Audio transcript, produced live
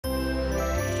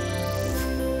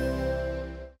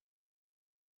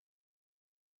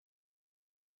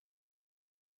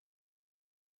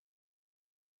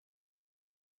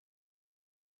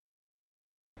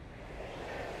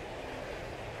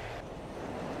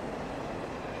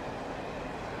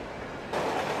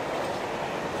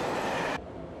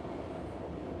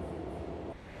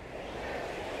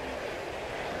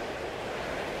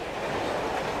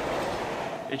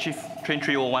Hey Chief, train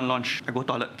 301 launch. I go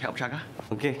toilet, can help check.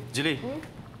 Okay, Julie.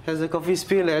 Has the coffee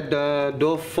spill at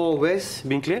door 4 West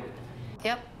been cleared?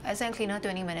 Yep, I sent cleaner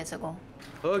 20 minutes ago.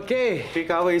 Okay,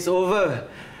 peak hour is over.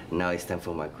 Now it's time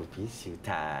for my kopi siu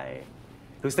tai.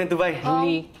 Who's time to buy?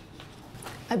 Julie.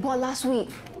 I bought last week.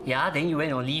 Yeah, then you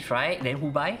went on leave, right? Then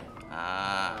who buy?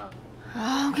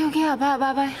 Okay,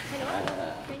 bye.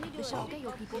 You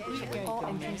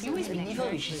always believe her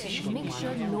when she says she Make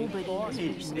sure nobody knows.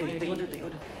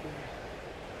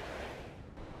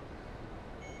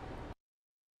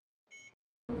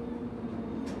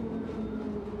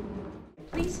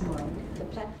 Please mind the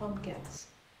platform guests.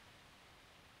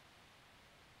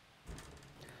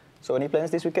 So any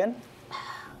plans this weekend?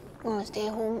 I'm gonna stay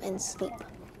home and sleep.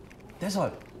 That's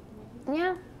all.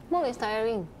 Yeah, work is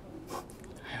tiring.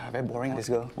 Yeah, very boring, this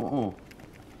girl.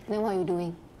 Then what are you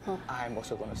doing? Huh? I'm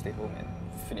also gonna stay home and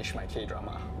finish my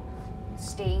K-drama.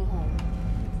 Staying home.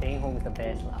 Staying home is the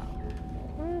best lah.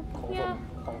 Yeah.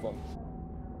 Confirm.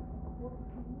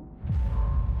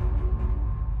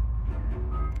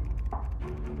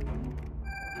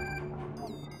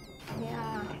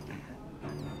 Yeah.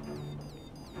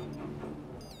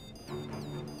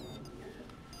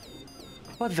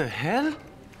 What the hell?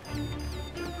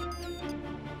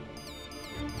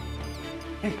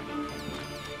 Hey.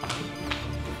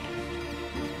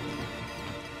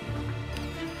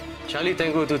 Charlie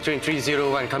Tango to train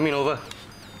 301, coming over.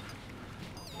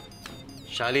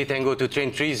 Charlie Tango to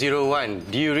train 301,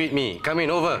 do you read me? Coming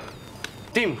over.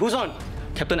 Team, who's on?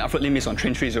 Captain Alfred Lim is on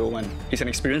train 301. He's an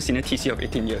experienced senior TC of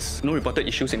 18 years. No reported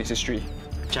issues in his history.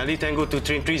 Charlie Tango to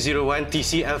train 301,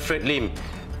 TC Alfred Lim.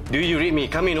 Do you read me?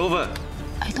 Coming over.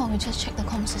 I thought we just checked the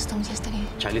comm systems yesterday.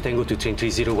 Charlie Tango to train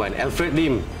 301, Alfred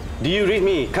Lim. Do you read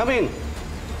me? Come in.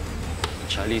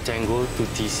 Charlie Tango to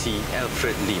TC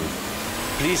Alfred Lim.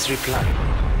 Please reply.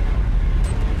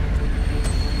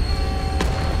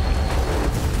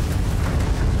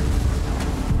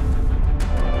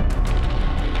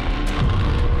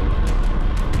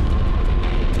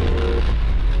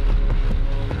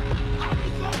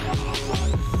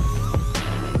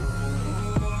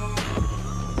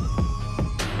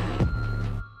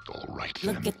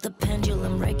 Look at the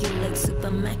pendulum, regulate, super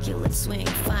immaculate swing.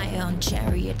 Fire on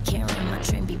chariot, carrying my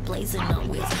train be blazing on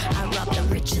wheels. I rob the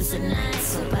riches at night,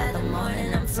 so by the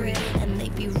morning I'm free. And they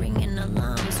be ringing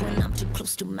alarms when I'm too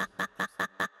close to my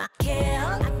kill.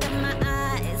 I got my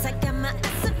eyes, I got my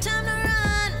eyes, so time to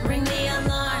run. Ring the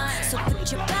alarm, so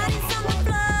put your bodies on the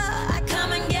floor. I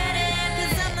come and get it,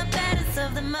 cause I'm the baddest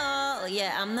of them all.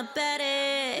 Yeah, I'm the baddest.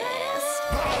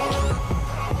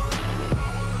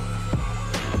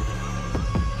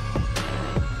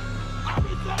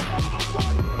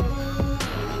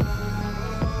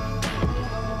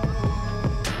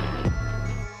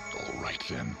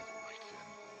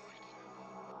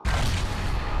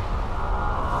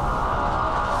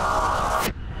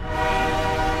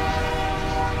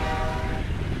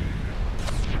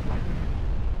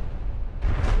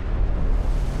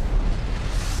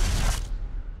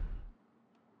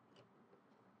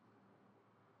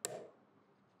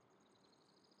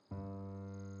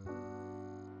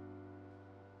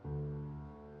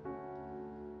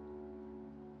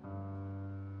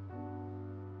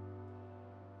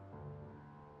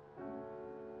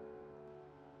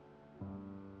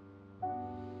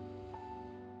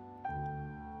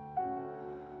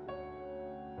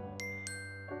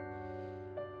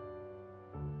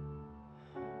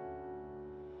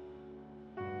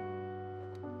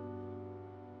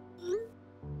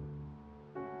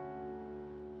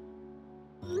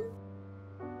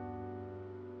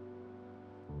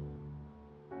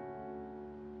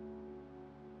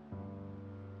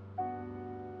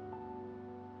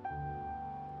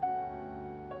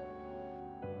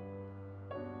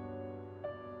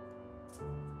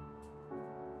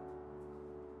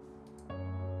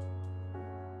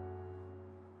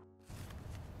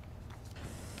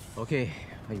 Okay,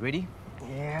 are you ready?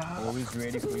 Yeah. Always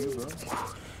ready for you, bro.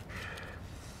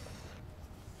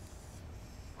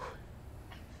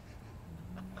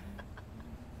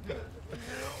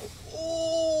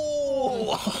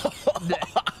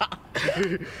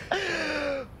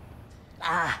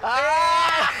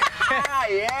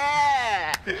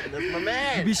 Yeah! That's my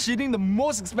man! You be shitting the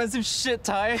most expensive shit,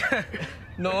 Ty.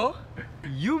 No,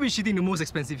 you be shitting the most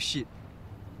expensive shit.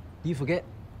 You forget,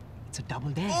 it's a double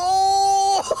dare. Oh!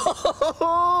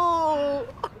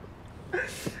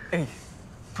 Hey,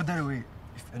 put that away.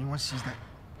 If anyone sees that.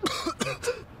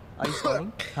 Are you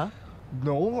stalling? Huh?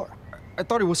 No, I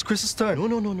thought it was Chris's turn.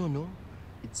 No.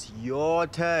 It's your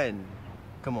turn.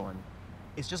 Come on.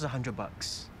 It's just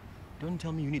 $100. Don't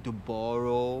tell me you need to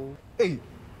borrow. Hey,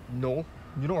 no.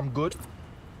 You know I'm good.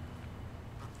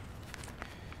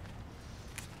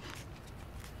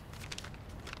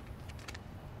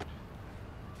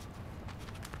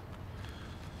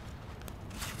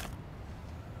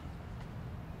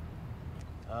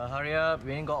 Hurry up,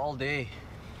 we ain't got all day.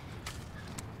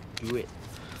 Do it.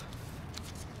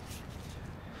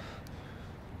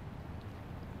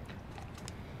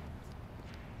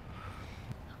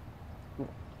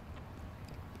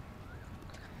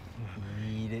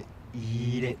 Eat it,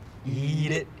 eat it,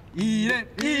 eat it, eat it,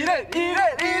 eat it, eat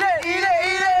it, eat it,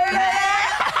 eat it,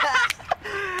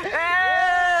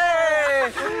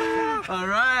 Hey! All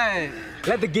right,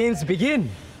 let the games begin.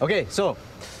 Okay, so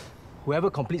whoever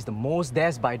completes the most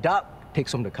dares by dark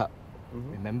takes home the cup.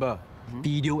 Remember,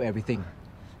 video everything.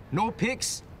 No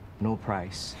pics, no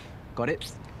prize. Got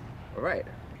it? All right.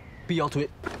 Be all to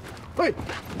it. Wait.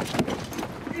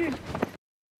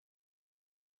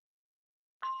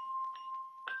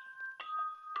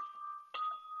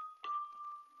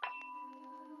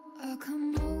 I'll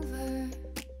come over,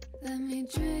 let me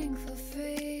drink for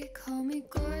free, call me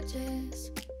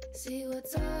gorgeous, see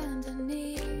what's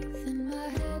underneath in my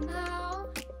head now,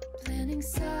 planning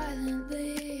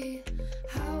silently,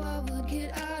 how I would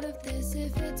get out of this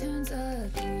if it turns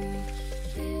ugly.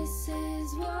 This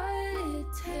is what it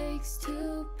takes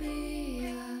to be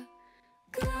a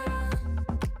girl,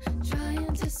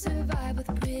 trying to survive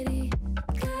with pretty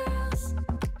girls,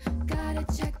 gotta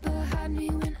check behind me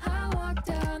when I walk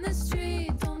down the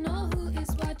street, don't know who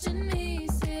is watching me,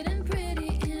 sitting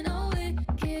pretty in a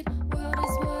wicked world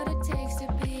is what it takes to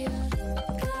be a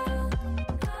girl.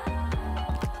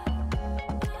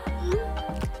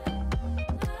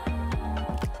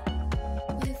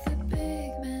 With the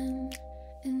big men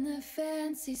in the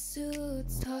fancy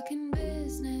suits, talking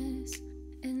business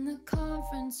in the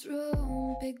conference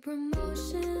room, big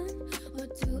promotion,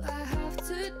 what do I have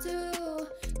to do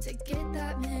to get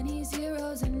that many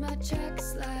zeros in my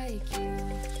checks like you?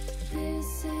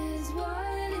 This is what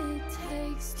it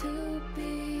takes to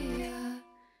be a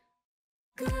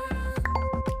girl,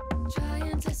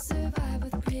 trying to survive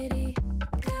with pretty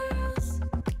girls.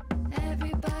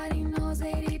 Everybody knows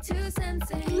 82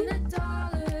 cents ain't a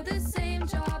dollar, the same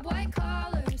job, white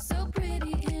collar, so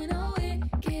pretty in a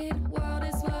wicked world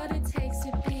is what it takes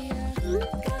to be a girl.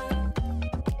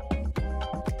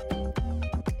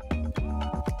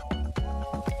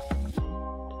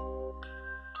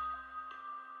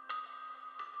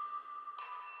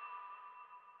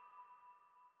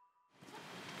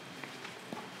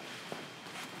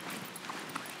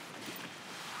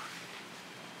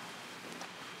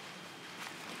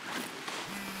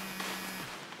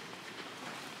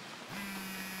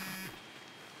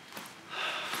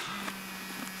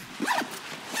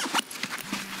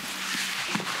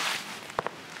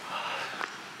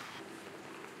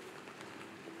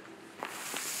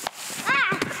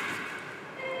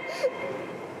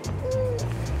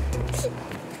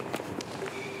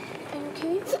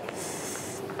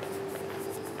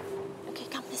 Okay,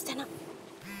 come, let's stand up.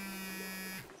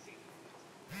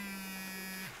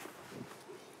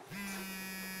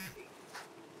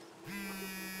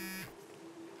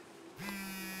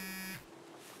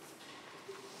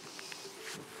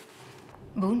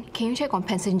 Boone, can you check on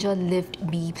passenger lift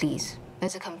B, please?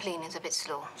 There's a complaint, it's a bit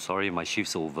slow. Sorry, my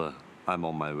shift's over. I'm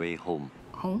on my way home.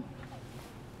 Home?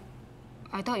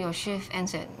 I thought your shift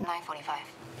ends at 9:45.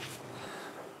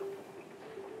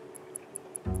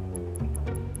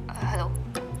 Hello?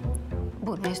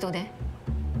 Boone, are you still there?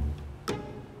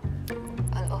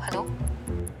 Hello, hello?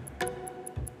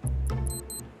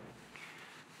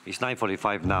 It's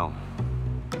 9:45 now.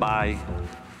 Bye.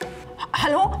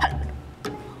 Hello?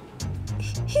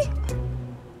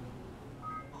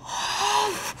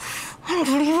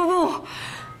 Unbelievable!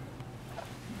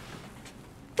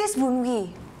 This Boon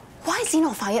Wee, why is he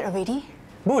not fired already?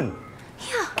 Boon!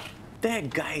 Yeah. That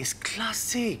guy is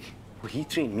classic. Well, he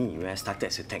trained me when I started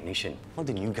as a technician. All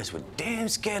then you guys were damn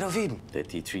scared of him.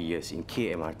 33 years in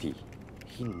KMRT.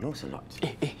 He knows a lot.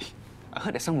 Hey, I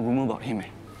heard there's some rumor about him,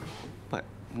 but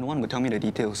no one would tell me the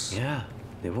details. Yeah,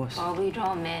 there was. Probably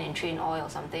draw a man in train oil or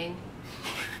something.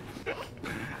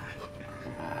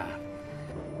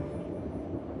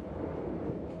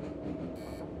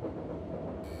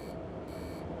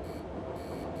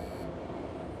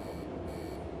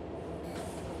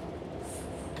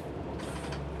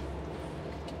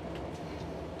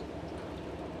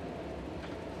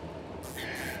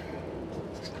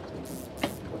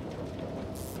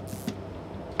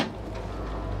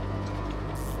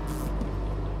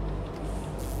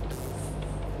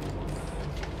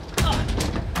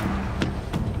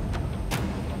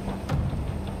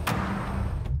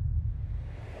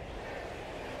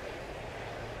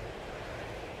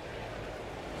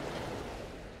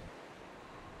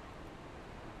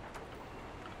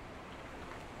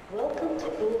 to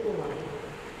Uruguay.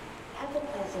 Have a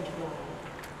pleasant ride.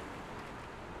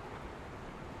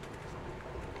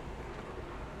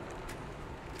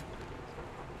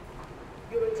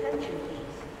 Your attention,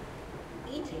 please.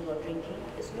 Eating or drinking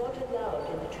is not allowed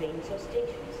in the trains or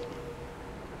stations.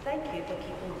 Thank you for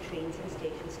keeping the trains and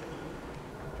stations clean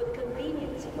for the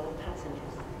convenience of all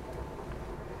passengers.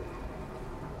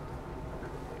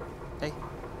 Hey.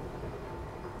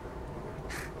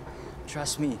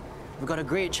 Trust me, we've got a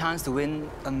great chance to win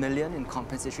 $1 million in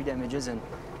compensatory damages and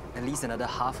at least another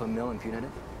 $500,000 in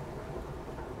punitive.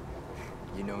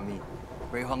 You know me.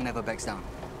 Ray Huang never backs down.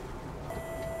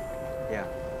 Yeah.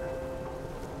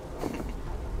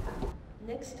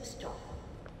 Next stop.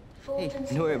 Hey,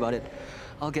 don't worry about it.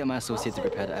 I'll get my associate to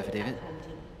prepare the affidavit.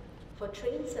 For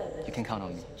train service, You can count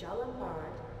on me. Jalan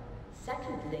Barat,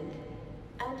 Second Link,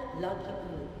 and Lagi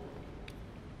Ulu.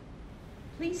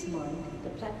 Please mind the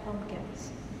platform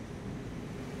gaps.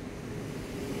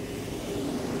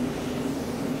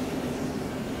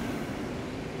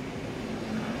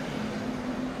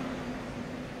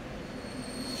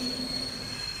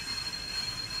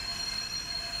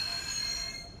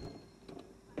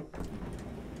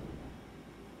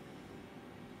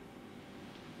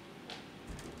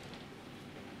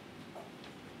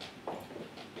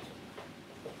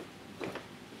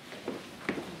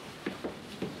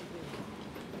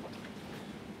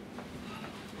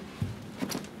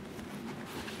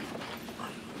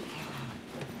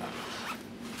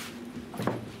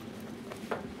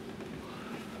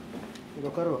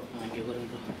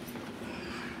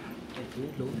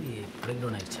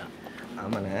 breakdown ஆயிடுச்சா?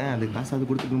 ஆமாண்ணே, அது காசு அது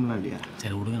கொடுத்துக்கணும்லாம் இல்லையா?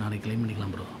 சரி விடுங்க, நாளைக்கு claim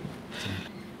பண்ணிக்கலாம் ப்ரோ.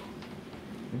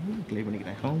 கிளைம்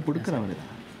பண்ணிக்கிறேன், அவன் கொடுக்குறான் அவரு.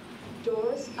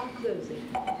 Doors are closing.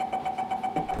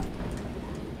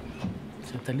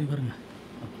 சரி தள்ளி பாருங்க.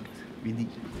 விதி.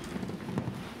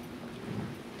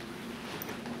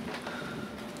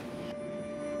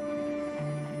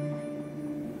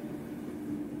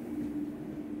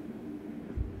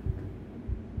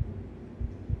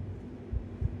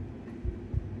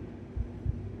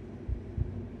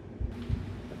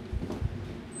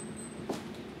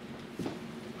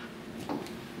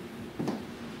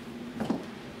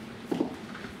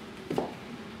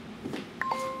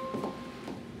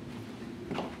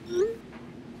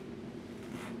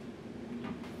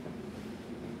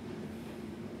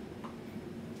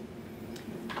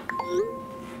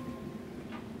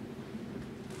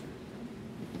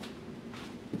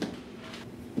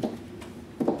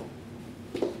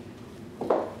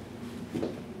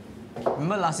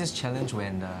 Remember last year's challenge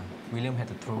when William had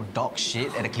to throw dog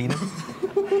shit at a cleaner?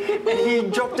 And he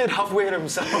dropped it halfway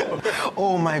himself.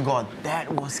 Oh my god, that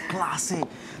was classic.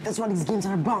 That's what these games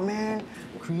are about, man.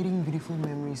 Creating beautiful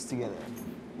memories together.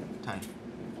 Ty,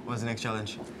 what's the next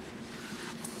challenge?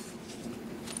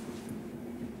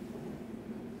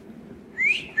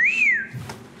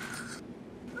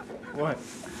 What?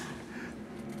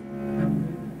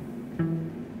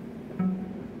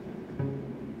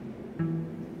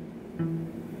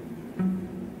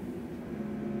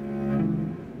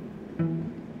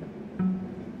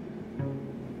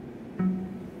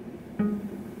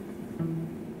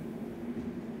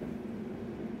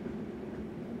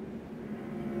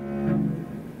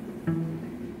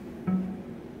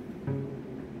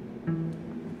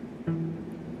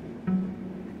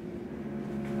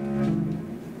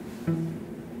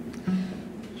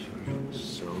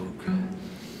 So good.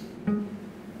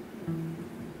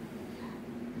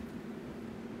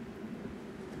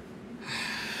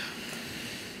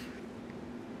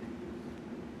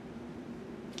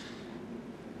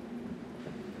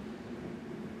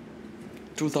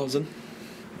 $2,000.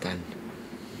 Done.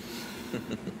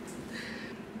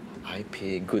 I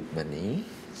pay good money,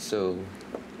 so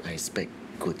I expect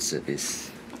good service.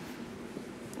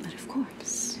 But of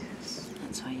course. Yes.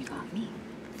 That's why you got me.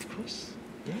 Of course.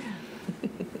 Yeah.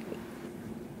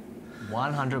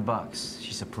 $100.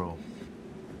 She's a pro.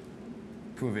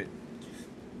 Prove it.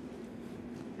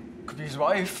 Could be his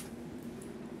wife.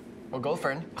 Or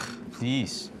girlfriend.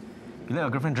 Please. You let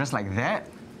your girlfriend dress like that?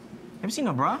 Have you seen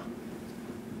her bra?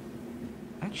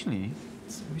 Actually,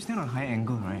 we stand on a high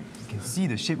angle, right? You can see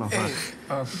the shape of her.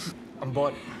 I'm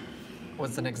bored.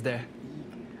 What's the next dare?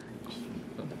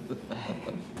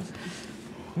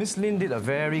 Miss Lin did a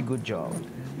very good job.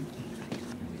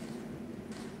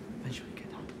 When should we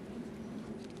get out?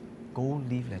 Gold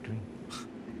leaf lettering.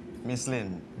 Miss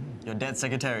Lin, your dad's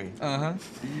secretary. Uh-huh.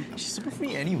 She's super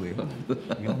free anyway.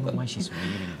 We all know why she's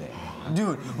really there.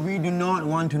 Dude, we do not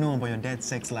want to know about your dad's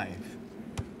sex life.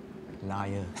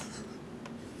 Liar.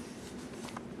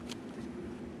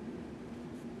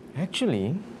 Actually,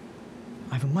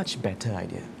 I have a much better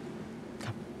idea.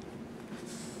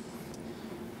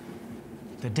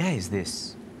 The dare is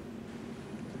this.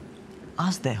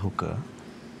 Ask that hooker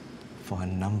for her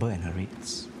number and her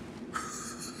rates.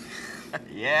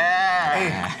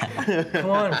 Yeah! Hey,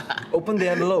 come on, open the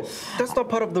envelope. That's not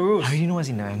part of the rules. I already know what's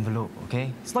in the envelope,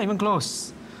 okay? It's not even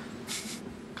close.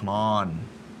 Come on.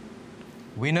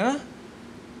 Winner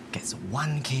gets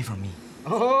 1K from me.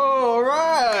 Oh, all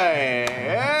right!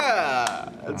 Yeah!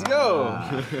 Let's go!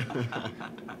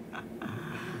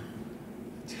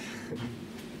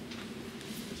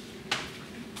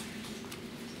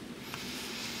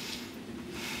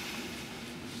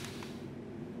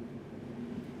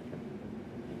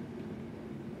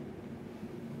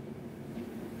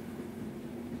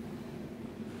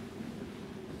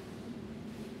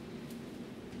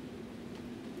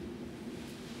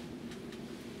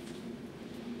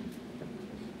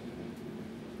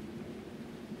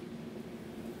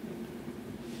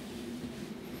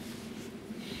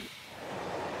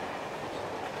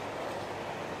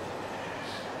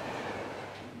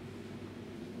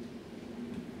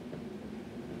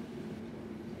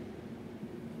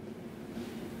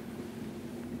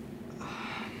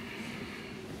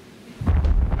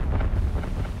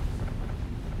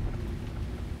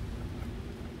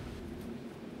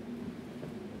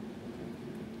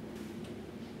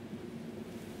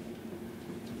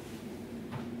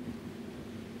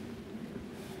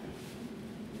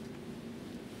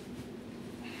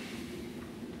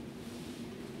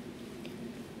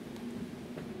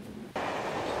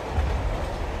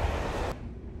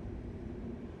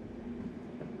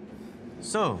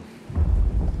 So,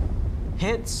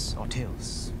 heads or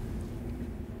tails?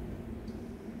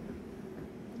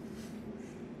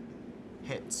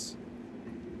 Heads.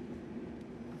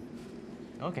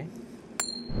 Okay.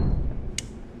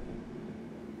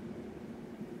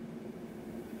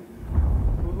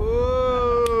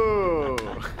 Whoa!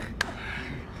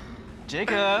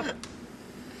 Jacob,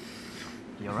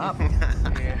 you're up.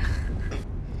 Yeah.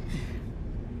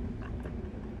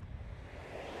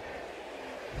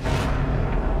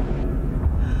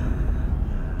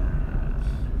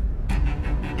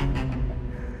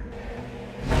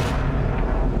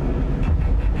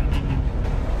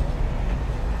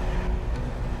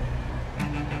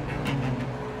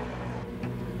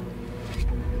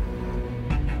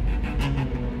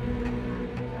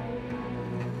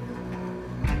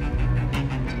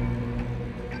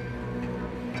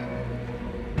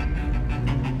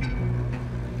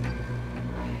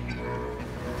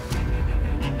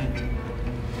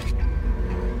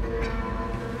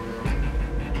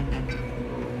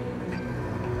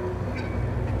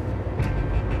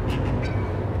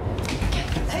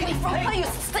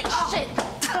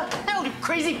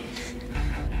 Crazy!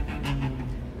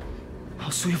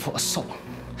 I'll sue you for assault,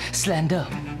 slander.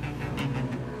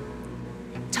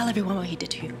 Tell everyone what he did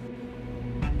to you.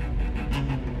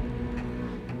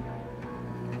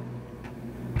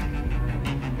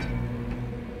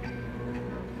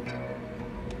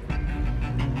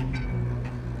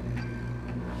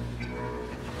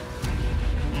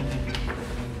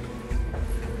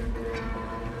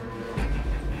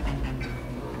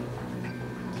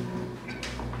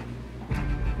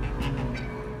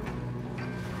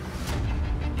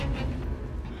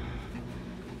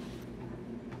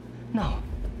 Now,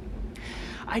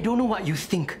 I don't know what you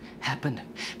think happened,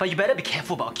 but you better be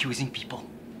careful about accusing people,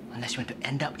 unless you want to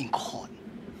end up in court.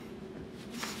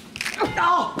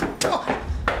 Ow!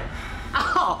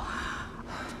 Ow!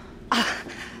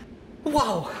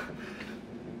 Wow!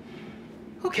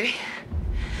 Okay.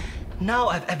 Now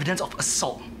I have evidence of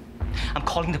assault. I'm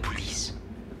calling the police.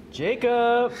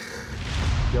 Jacob,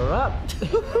 you're up.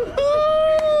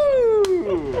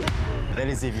 That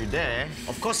is if you dare.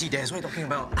 Of course he dares. What are you talking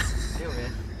about? Deal,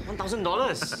 man.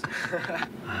 $1,000.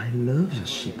 I love your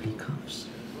shapely cuffs.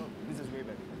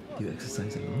 Do you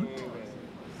exercise a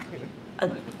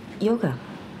lot? Yoga.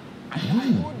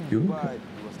 Oh, yoga.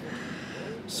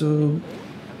 So,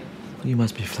 you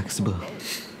must be flexible.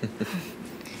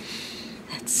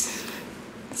 That's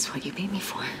what you paid me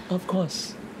for. Of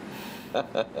course.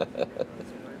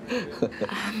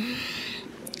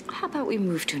 How about we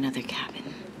move to another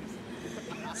cabin?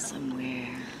 Somewhere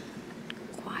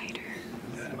quieter.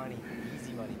 Easy money.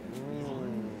 Easy money.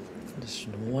 There's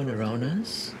no one around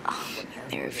us? Oh,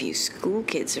 there are a few school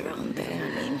kids around there. I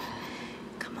mean,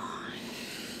 come on.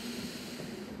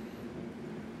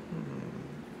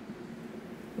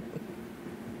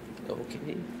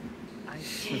 Okay. I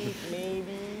think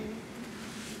maybe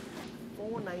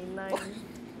 $4.99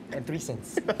 and 3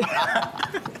 cents.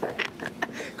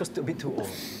 Because a bit too old.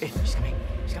 Hey, she's coming.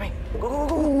 She's coming. Go, go,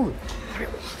 go, go. Hurry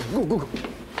up. Go, go, go.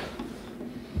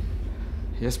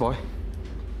 Yes, boy.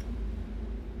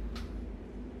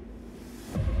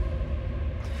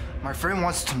 My friend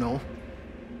wants to know,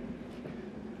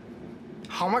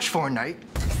 how much for a night?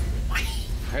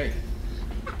 Hey.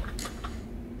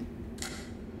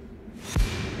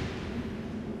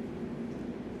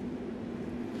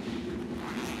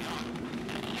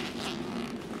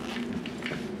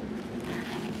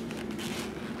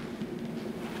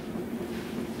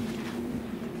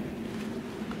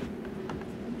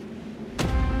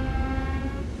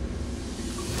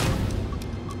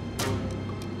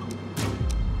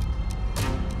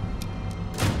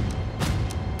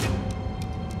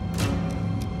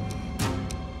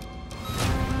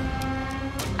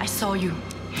 I saw you.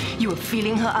 You were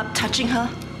feeling her up, touching her.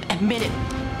 Admit it.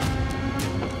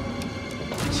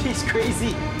 She's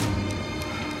crazy.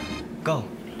 Go.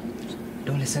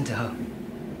 Don't listen to her.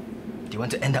 Do you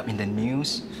want to end up in the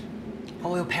news?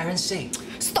 What will your parents say?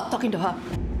 Stop talking to her.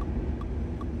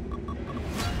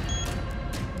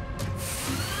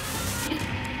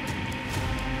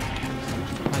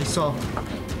 I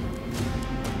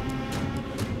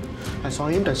saw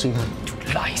him touching her.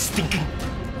 You lie, stinking.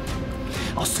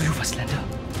 I'll sue you for slander.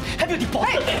 Have you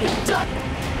deported?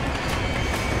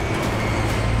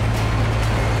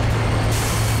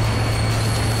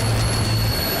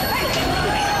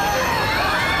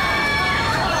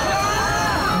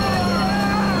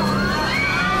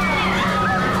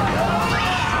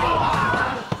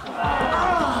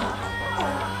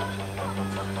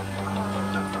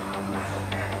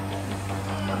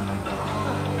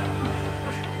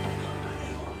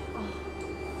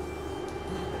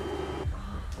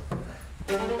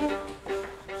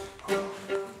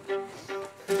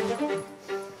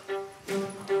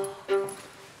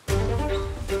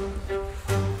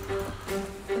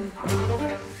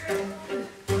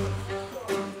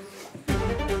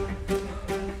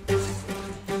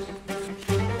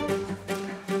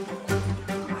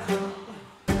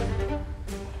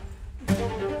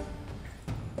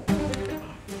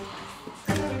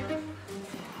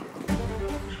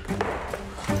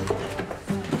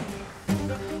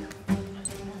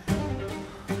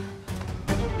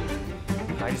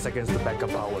 Seconds to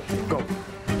backup power. Go.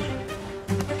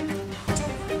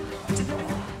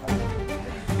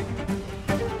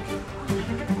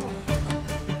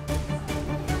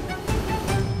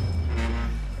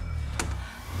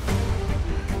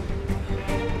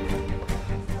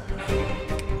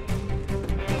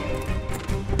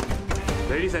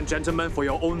 Ladies and gentlemen, for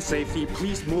your own safety,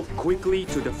 please move quickly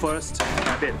to the first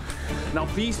cabin. Now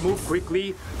please move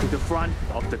quickly to the front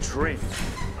of the train.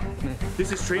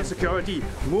 This is train security.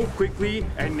 Move quickly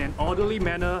and in an orderly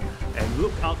manner and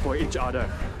look out for each other.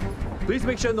 Please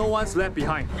make sure no one's left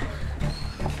behind.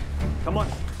 Come on.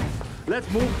 Let's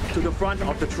move to the front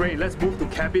of the train. Let's move to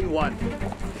cabin 1.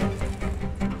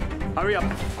 Hurry up.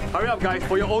 Hurry up, guys.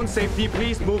 For your own safety,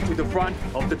 please move to the front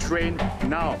of the train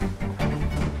now.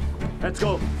 Let's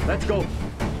go. Let's go.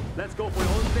 Let's go. For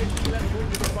your own safety, let's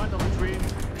move to the front of the train.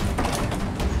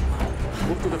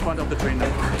 Move to the front of the train now.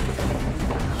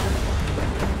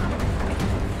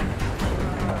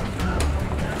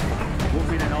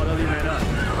 Move in an orderly manner.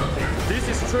 This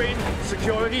is train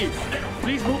security.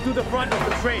 Please move to the front of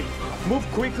the train. Move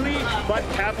quickly but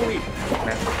carefully.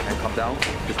 And come down.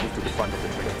 Just move to the front of the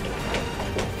train.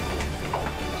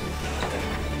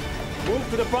 Move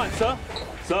to the front, sir.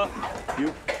 Sir,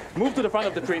 you move to the front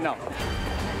of the train now.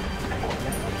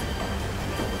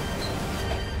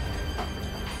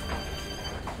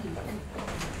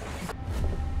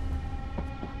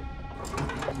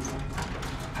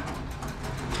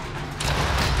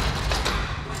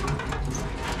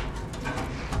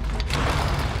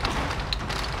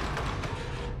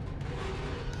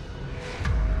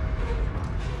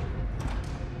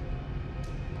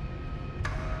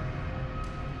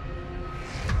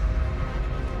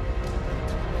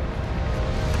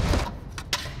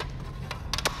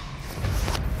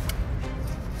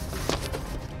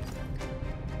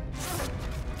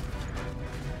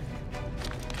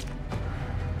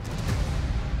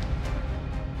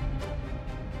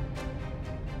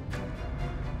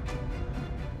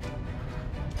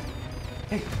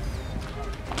 Hey.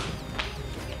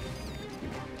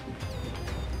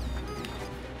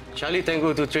 Charlie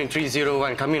Tango to train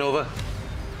 301, coming over.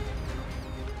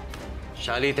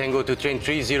 Charlie Tango to train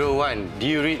 301, do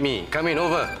you read me? Coming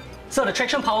over. Sir, the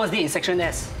traction power is dead in section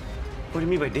S. What do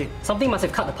you mean by dead? Something must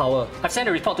have cut the power. I've sent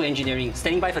a report to engineering,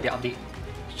 standing by for their update.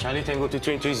 Charlie Tango to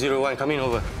train 301, coming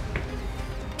over.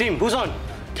 Team, who's on?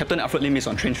 Captain Alfred Lim is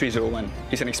on train 301.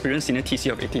 He's an experienced senior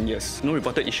TC of 18 years. No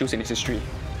reported issues in his history.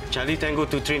 Charlie Tango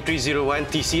to train 301,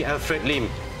 TC Alfred Lim.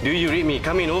 Do you read me?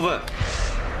 Coming over.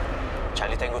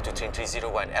 Charlie Tango to train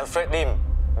 301, Alfred Lim.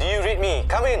 Do you read me?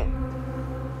 Come in.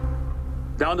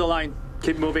 Down the line.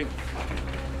 Keep moving.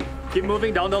 Keep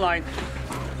moving down the line.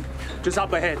 Just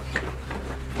up ahead.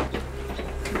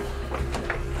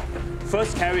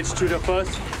 First carriage to the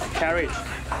first carriage.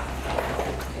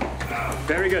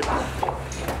 Very good.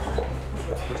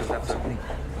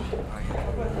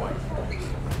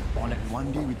 On that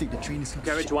one day we take the train.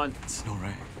 Carriage 1. It's no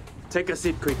right. Take a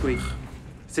seat quickly.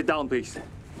 Sit down, please.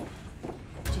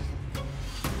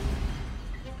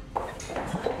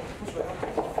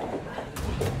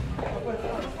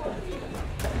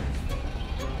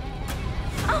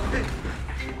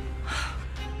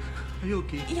 Are you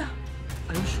okay? Yeah.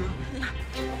 Are you sure? Yeah.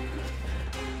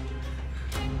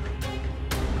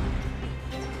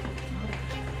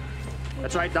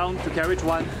 That's right, down to carriage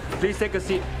 1. Please take a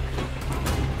seat.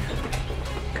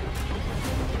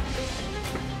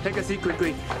 Take a seat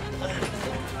quickly.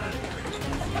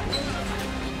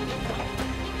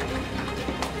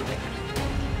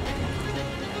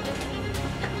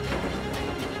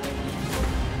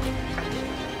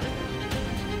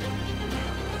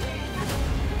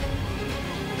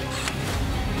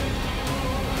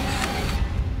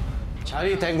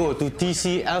 Charlie Tango to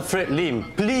TC Alfred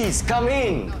Lim. Please come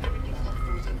in.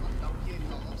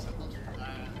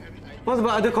 What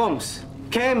about other comms?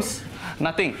 Cams?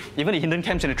 Nothing. Even the hidden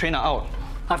cams in the train are out.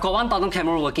 I've got one tunnel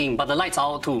camera working, but the lights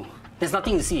are out too. There's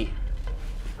nothing to see.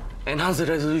 Enhance the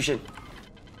resolution.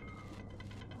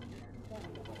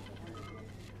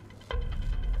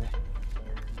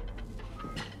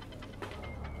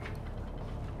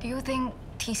 Do you think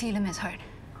TC Lim is hurt?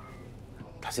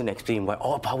 Doesn't explain why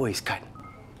all power is cut.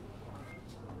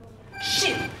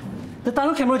 Shit! The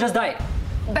tunnel camera just died.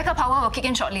 Backup power will kick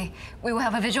in shortly. We will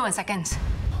have a visual in seconds.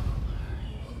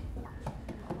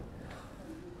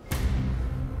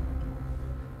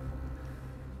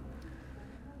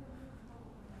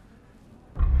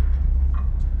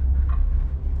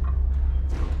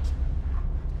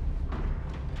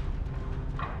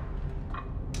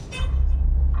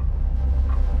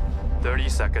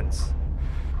 Seconds.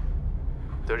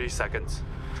 30 seconds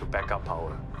to backup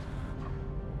power.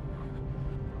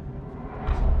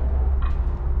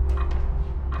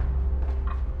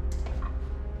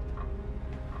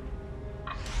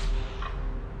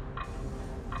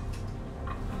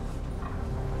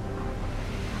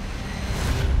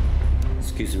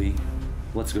 Excuse me,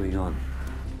 what's going on?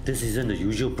 This isn't the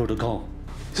usual protocol.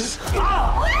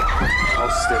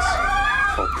 How's this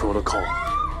for protocol?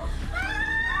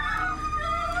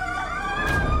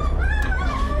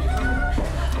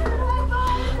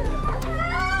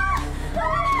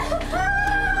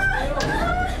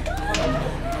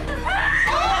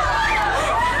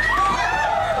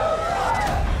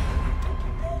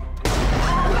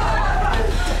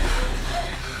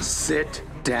 Sit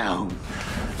down.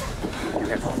 You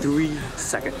have 3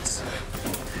 seconds.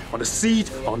 On the seat,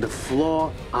 on the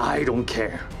floor, I don't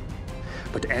care.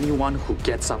 But anyone who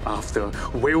gets up after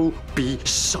will be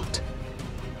shot.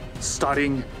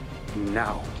 Starting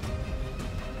now.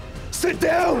 Sit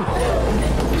down!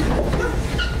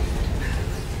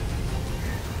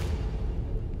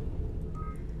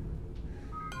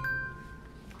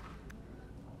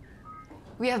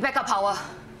 We have backup power.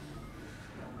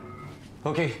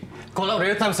 Okay, call out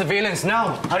real-time surveillance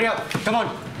now. Hurry up, come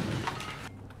on.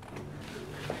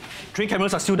 Train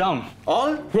cameras are still down.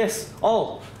 All? Yes,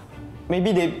 all.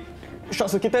 Maybe they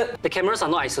short-circuited. The cameras are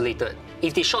not isolated.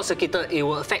 If they short-circuited, it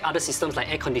will affect other systems like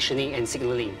air conditioning and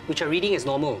signaling, which are reading as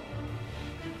normal.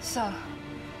 Sir,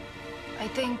 I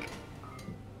think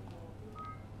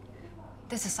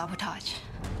this is sabotage.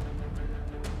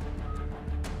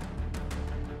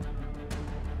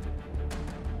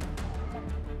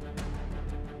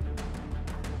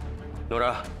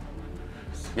 Nora,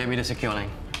 get me the secure line.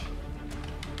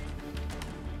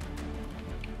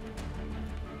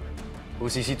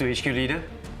 OCC to HQ leader.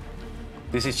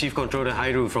 This is Chief Controller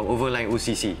Hyrule from Overline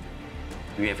OCC.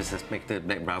 We have a suspected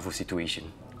Black Bravo situation.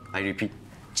 I repeat.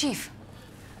 Chief,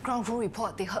 ground crew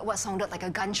report they heard what sounded like a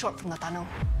gunshot from the tunnel.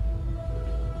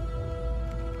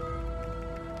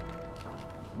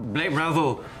 Black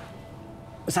Bravo.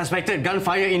 Suspected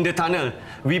gunfire in the tunnel.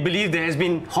 We believe there has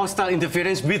been hostile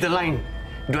interference with the line.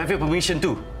 Do I have your permission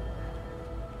too?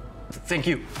 Thank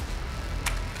you.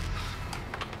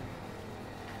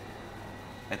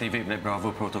 Activate Black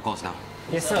Bravo protocols now.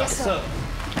 Yes, sir. Yes, sir.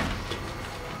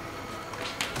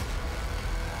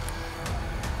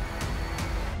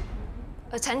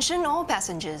 Attention all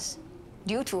passengers.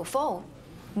 Due to a fault,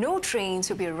 no trains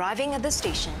will be arriving at the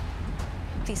station.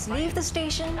 Please leave the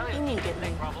station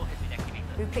immediately.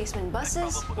 Replacement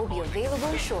buses will be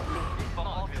available shortly.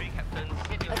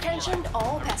 Attention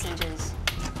all passengers.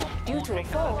 Due to a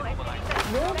fall,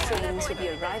 no trains will be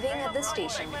arriving at the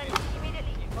station.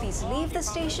 Please leave the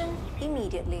station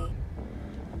immediately.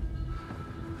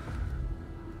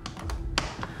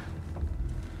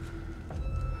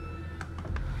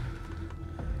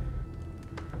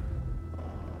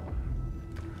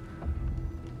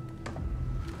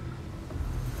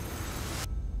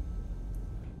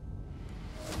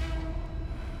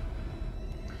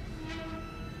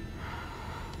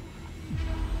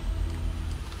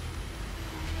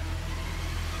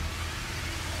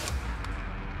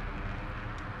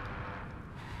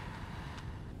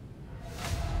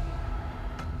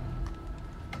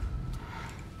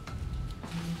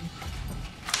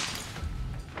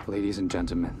 Ladies and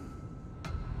gentlemen,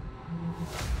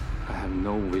 I have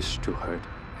no wish to hurt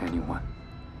anyone.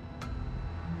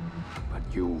 But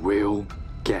you will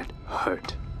get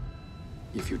hurt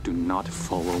if you do not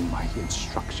follow my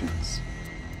instructions.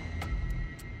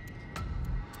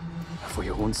 For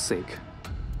your own sake,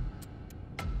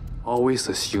 always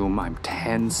assume I'm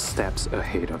 10 steps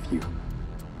ahead of you.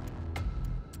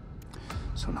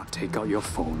 So now take out your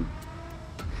phone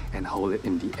and hold it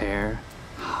in the air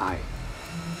high.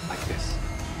 Like this.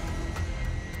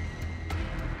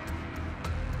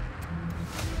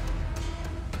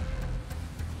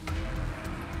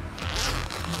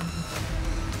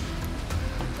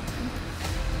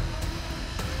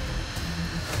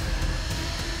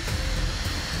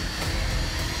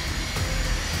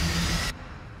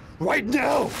 Right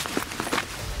now!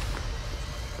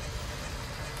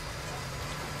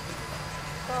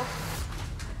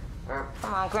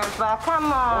 Come on, Grandpa,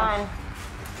 come on.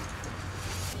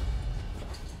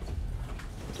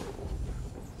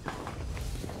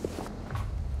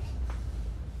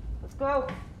 Go.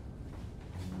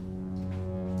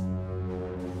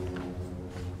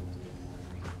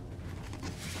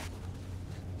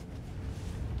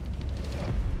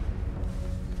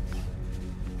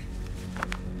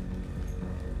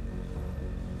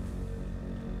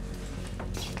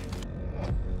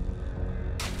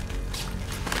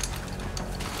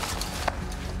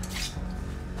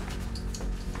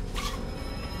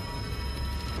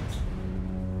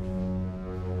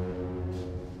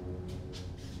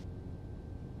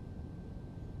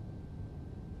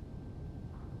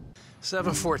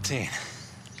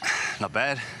 $7.14. Not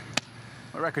bad.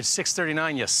 My record's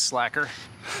 6:39, you slacker.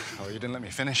 Oh, you didn't let me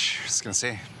finish. I was gonna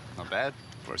say, not bad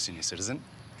for a senior citizen.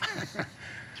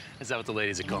 Is that what the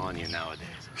ladies are calling you nowadays?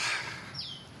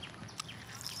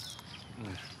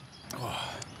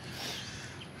 Oh.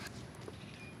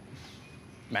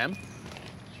 Ma'am?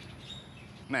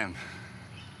 Ma'am.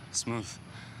 Smooth.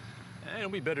 It'll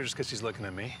be better just because she's looking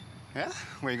at me. Yeah?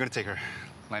 Where are you gonna take her?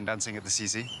 Line dancing at the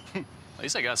CC? At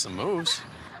least I got some moves.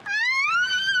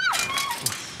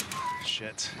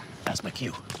 Shit. That's my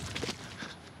cue.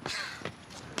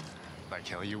 Like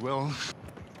hell you will.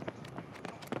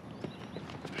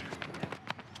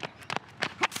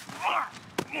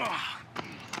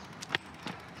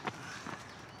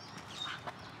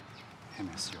 Hey,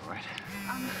 miss, you all right?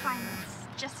 I'm fine.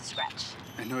 It's just a scratch.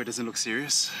 I know it doesn't look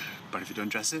serious, but if you don't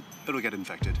dress it, it'll get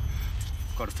infected.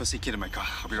 Got a first aid kit in my car.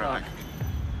 I'll be right back.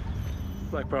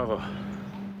 Black Bravo.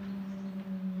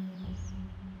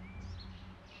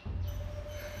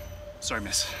 Sorry,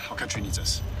 miss. Our country needs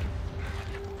us.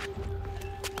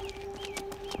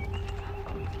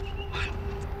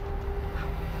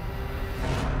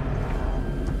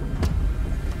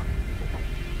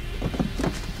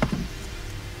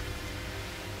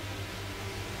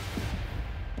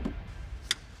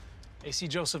 AC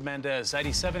Joseph Mendez, ID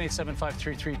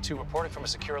 7875332, reporting from a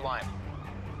secure line.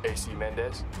 AC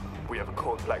Mendez, we have a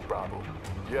code Black Bravo.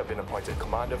 You have been appointed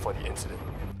commander for the incident.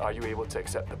 Are you able to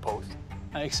accept the post?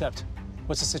 I accept.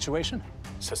 What's the situation?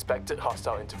 Suspected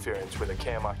hostile interference with a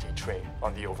KMRT train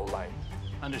on the Oval Line.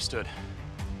 Understood.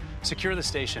 Secure the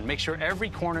station. Make sure every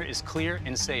corner is clear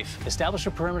and safe. Establish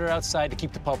a perimeter outside to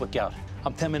keep the public out.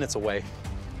 I'm 10 minutes away.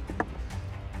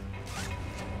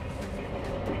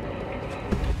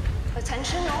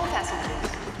 Attention all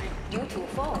passengers. Due to a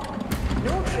fall,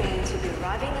 no trains will be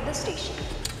arriving at the station.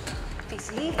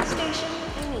 Please leave the station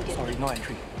immediately. Sorry, no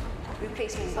entry.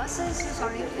 Replacement buses will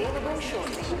be available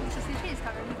shortly.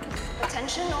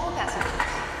 Attention all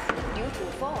passengers. Due to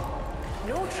a fall,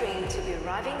 no trains will be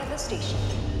arriving at the station.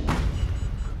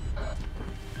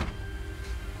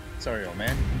 Sorry, old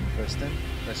man. First in,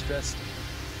 best dressed.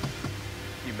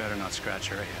 You better not scratch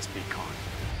her ASB con.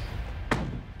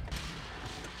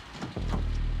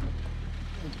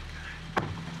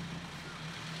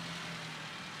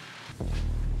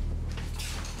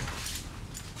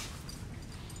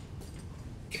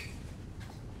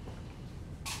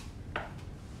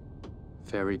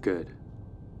 Very good.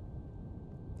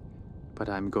 But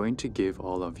I'm going to give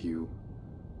all of you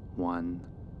one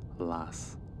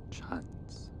last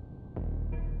chance.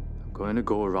 I'm going to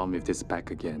go around with this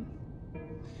bag again,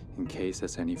 in case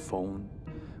there's any phone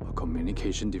or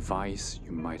communication device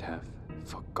you might have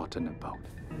forgotten about.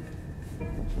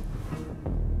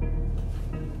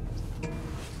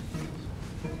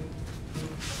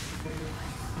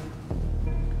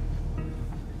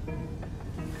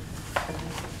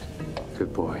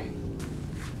 Good boy.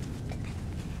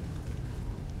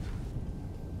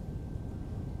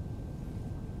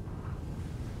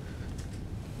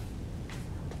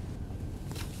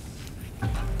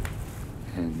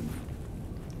 And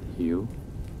you?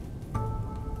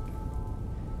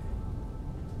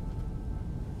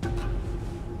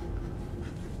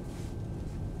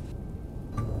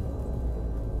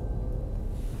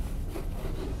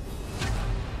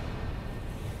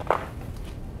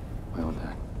 Well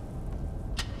done.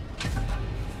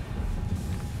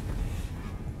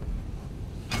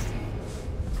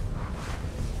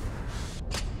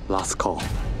 Last call.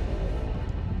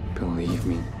 Believe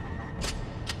me,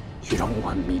 you don't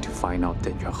want me to find out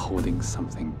that you're holding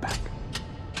something back.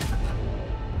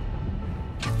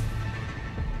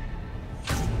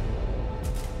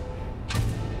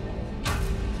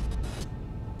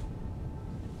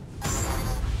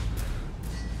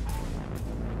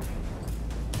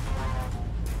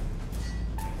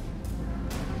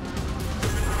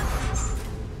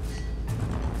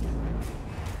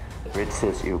 Red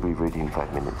says it'll be ready in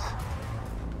 5 minutes.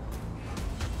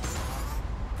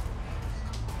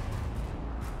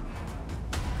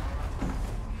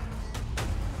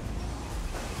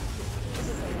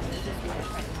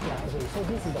 So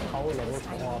this is the power level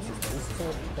to all systems. So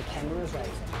the cameras, right,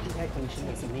 air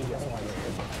conditioning is Mediacorp.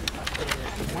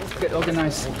 Get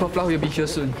organized. Prof Lau will be here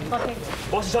soon. Okay.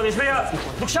 Boss is on his way up.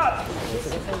 Look sharp.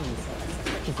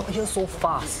 He got here so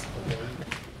fast.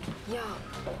 Yeah,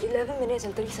 11 minutes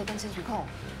and 30 seconds since we called.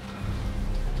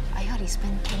 I heard he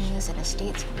spent 10 years in the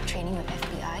States training with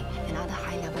FBI and other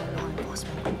high-level law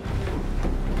enforcement.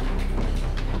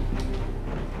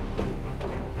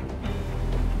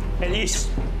 Elise!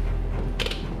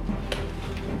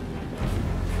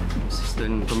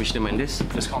 Assistant Commissioner Mendes.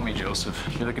 Just call me Joseph.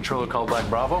 You're the controller called Black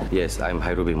Bravo? Yes, I'm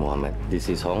Hairul Mohammed. This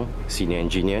is Hong, Senior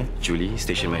Engineer, Julie,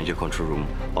 Station Manager, Control Room.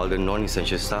 All the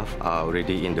non-essential staff are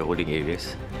already in the holding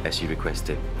areas, as you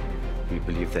requested. We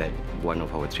believe that one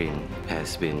of our train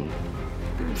has been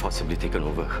forcibly taken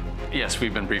over. Yes,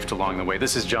 we've been briefed along the way.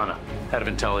 This is Jana, Head of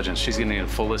Intelligence. She's going to need a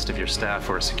full list of your staff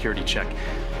for a security check.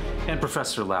 And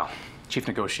Professor Lau, Chief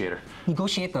Negotiator.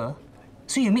 Negotiator?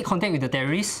 So you make contact with the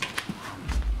terrorists?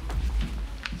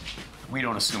 We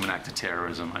don't assume an act of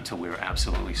terrorism until we're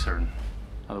absolutely certain.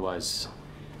 Otherwise,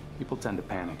 people tend to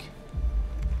panic.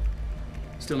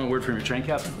 Still no word from your train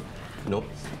captain? Nope.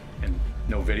 And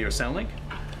no video sound link?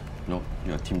 No,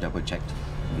 your team double-checked.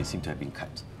 They seem to have been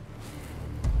cut.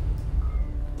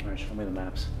 All right, show me the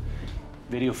maps.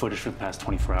 Video footage for the past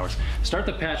 24 hours. Start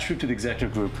the patch through to the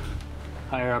executive group.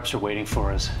 Higher-ups are waiting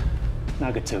for us.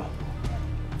 Naga 2.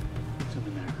 Zoom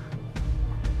in there.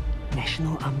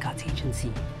 National Armed Guards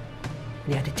Agency.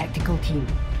 They are the tactical team,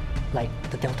 like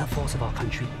the Delta Force of our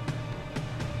country.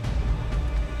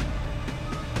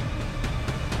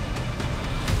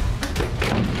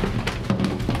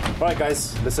 All right,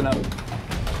 guys, listen up.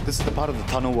 This is the part of the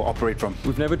tunnel we'll operate from.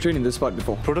 We've never trained in this part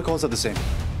before. Protocols are the same.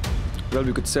 Well,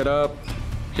 we could set up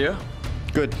here.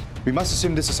 Good. We must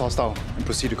assume this is hostile and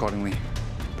proceed accordingly.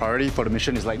 Priority for the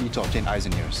mission is likely to obtain eyes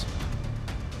and ears.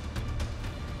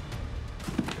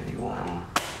 31,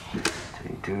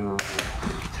 32,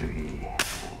 33, and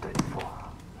 34.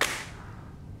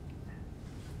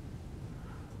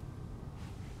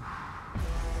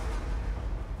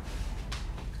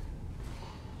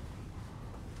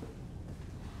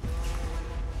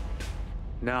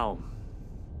 Now,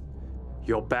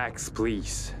 your bags,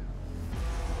 please.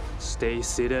 Stay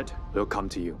seated, we'll come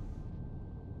to you.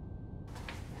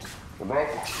 Go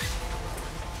back.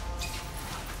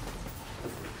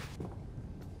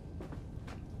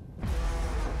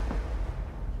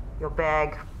 Your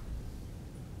bag.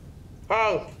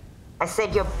 Hey, I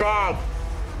said your bag.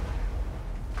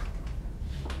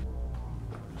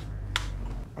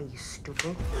 Are you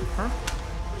stupid? Huh?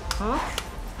 Huh?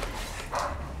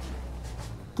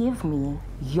 Give me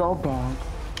your bag.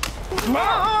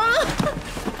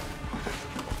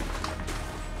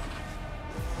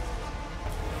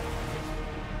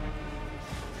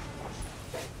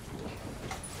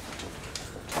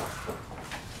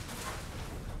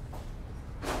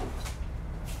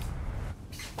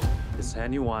 Is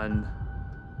anyone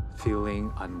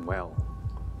feeling unwell?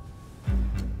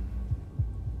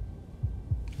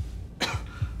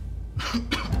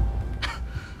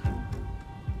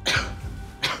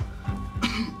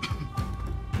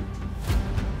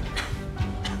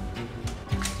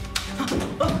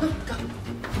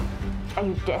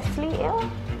 deathly ill?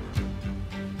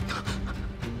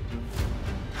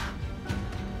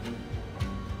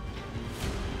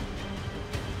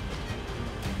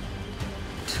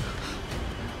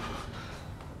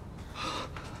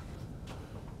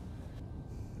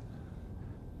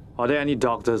 Are there any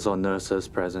doctors or nurses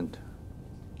present?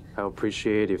 I would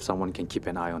appreciate if someone can keep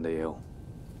an eye on the ill.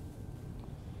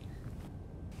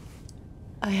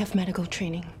 I have medical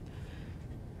training.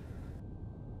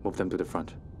 Move them to the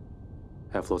front.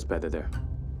 Airflow's better there.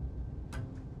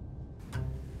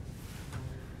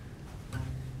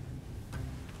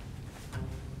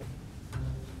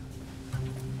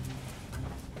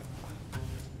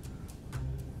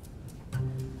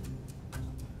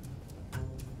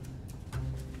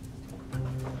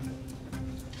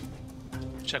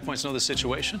 Checkpoints know the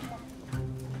situation?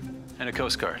 And a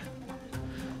Coast Guard.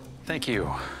 Thank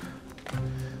you.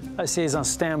 ICA is on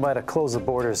standby to close the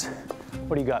borders.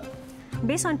 What do you got?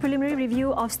 Based on preliminary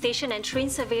review of station and train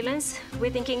surveillance,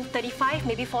 we're thinking 35,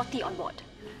 maybe 40 on board.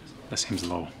 That seems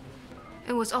low.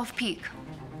 It was off-peak.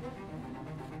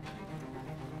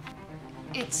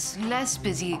 It's less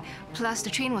busy, plus the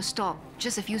train was stopped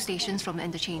just a few stations from the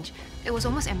interchange. It was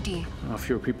almost empty.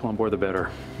 Fewer people on board, the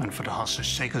better. And for the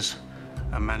hostage takers,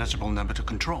 a manageable number to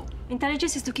control.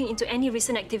 Intelligence is looking into any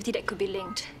recent activity that could be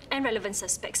linked, and relevant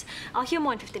suspects. I'll hear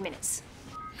more in 15 minutes.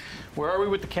 Where are we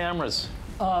with the cameras?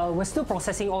 We're still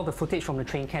processing all the footage from the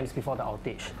train cams before the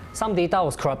outage. Some data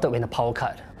was corrupted when the power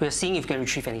cut. We're seeing if we can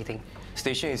retrieve anything.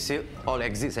 Station is sealed, all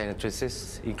exits and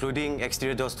entrances, including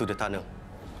exterior doors to the tunnel.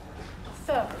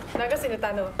 Sir, Naga's in the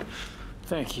tunnel.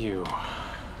 Thank you.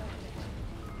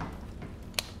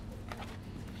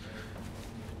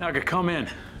 Naga, come in.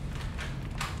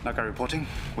 Naga reporting,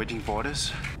 waiting for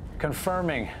orders.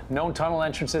 Confirming, known tunnel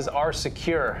entrances are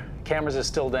secure. Cameras are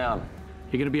still down.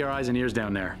 You're gonna be our eyes and ears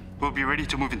down there. We'll be ready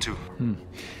to move in too.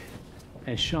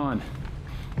 Hey, Sean.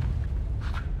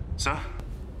 Sir?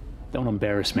 Don't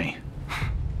embarrass me.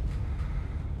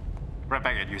 Right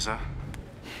back at you, sir.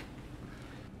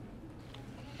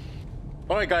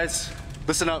 All right, guys,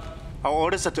 listen up. Our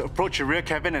orders are to approach the rear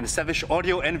cabin and establish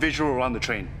audio and visual around the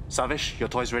train. Savish, your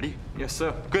toys ready? Yes,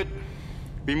 sir. Good.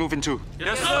 We move in too.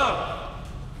 Yes, sir.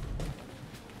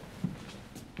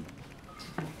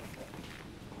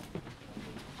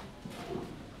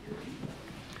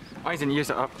 Eyes and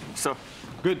ears are up, sir.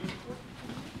 Good.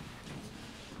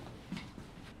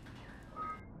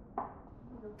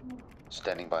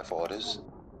 Standing by for orders.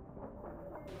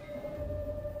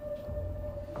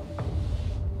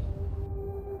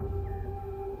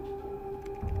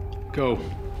 Go.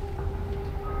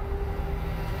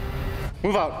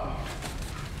 Move out.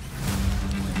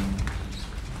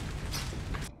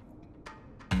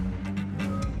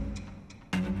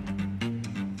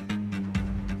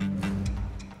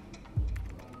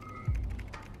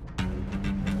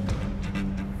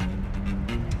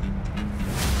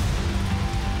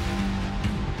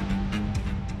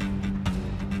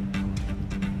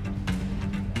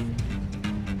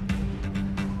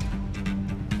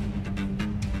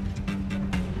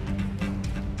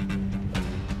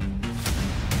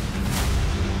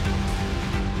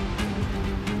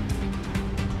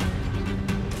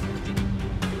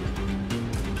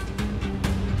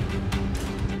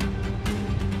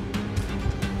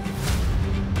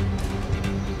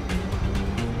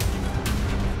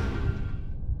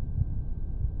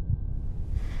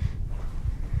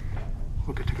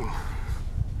 We're good to go.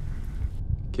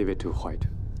 Give it to White.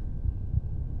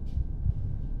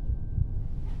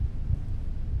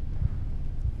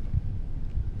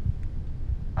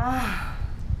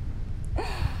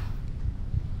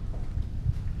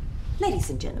 Ladies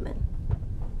and gentlemen,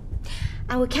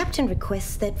 our captain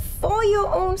requests that for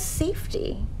your own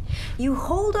safety, you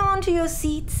hold on to your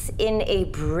seats in a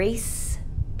brace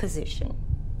position.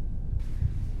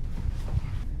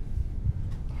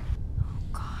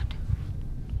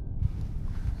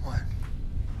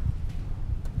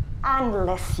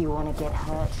 Unless you want to get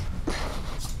hurt.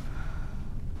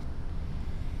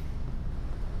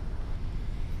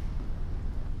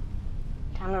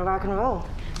 Time to rock and roll.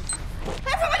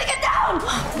 Everybody get down!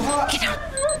 Get down!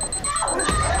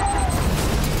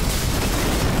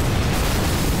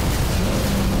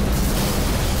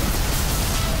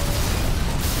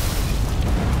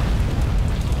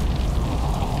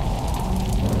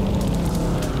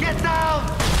 Get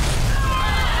down!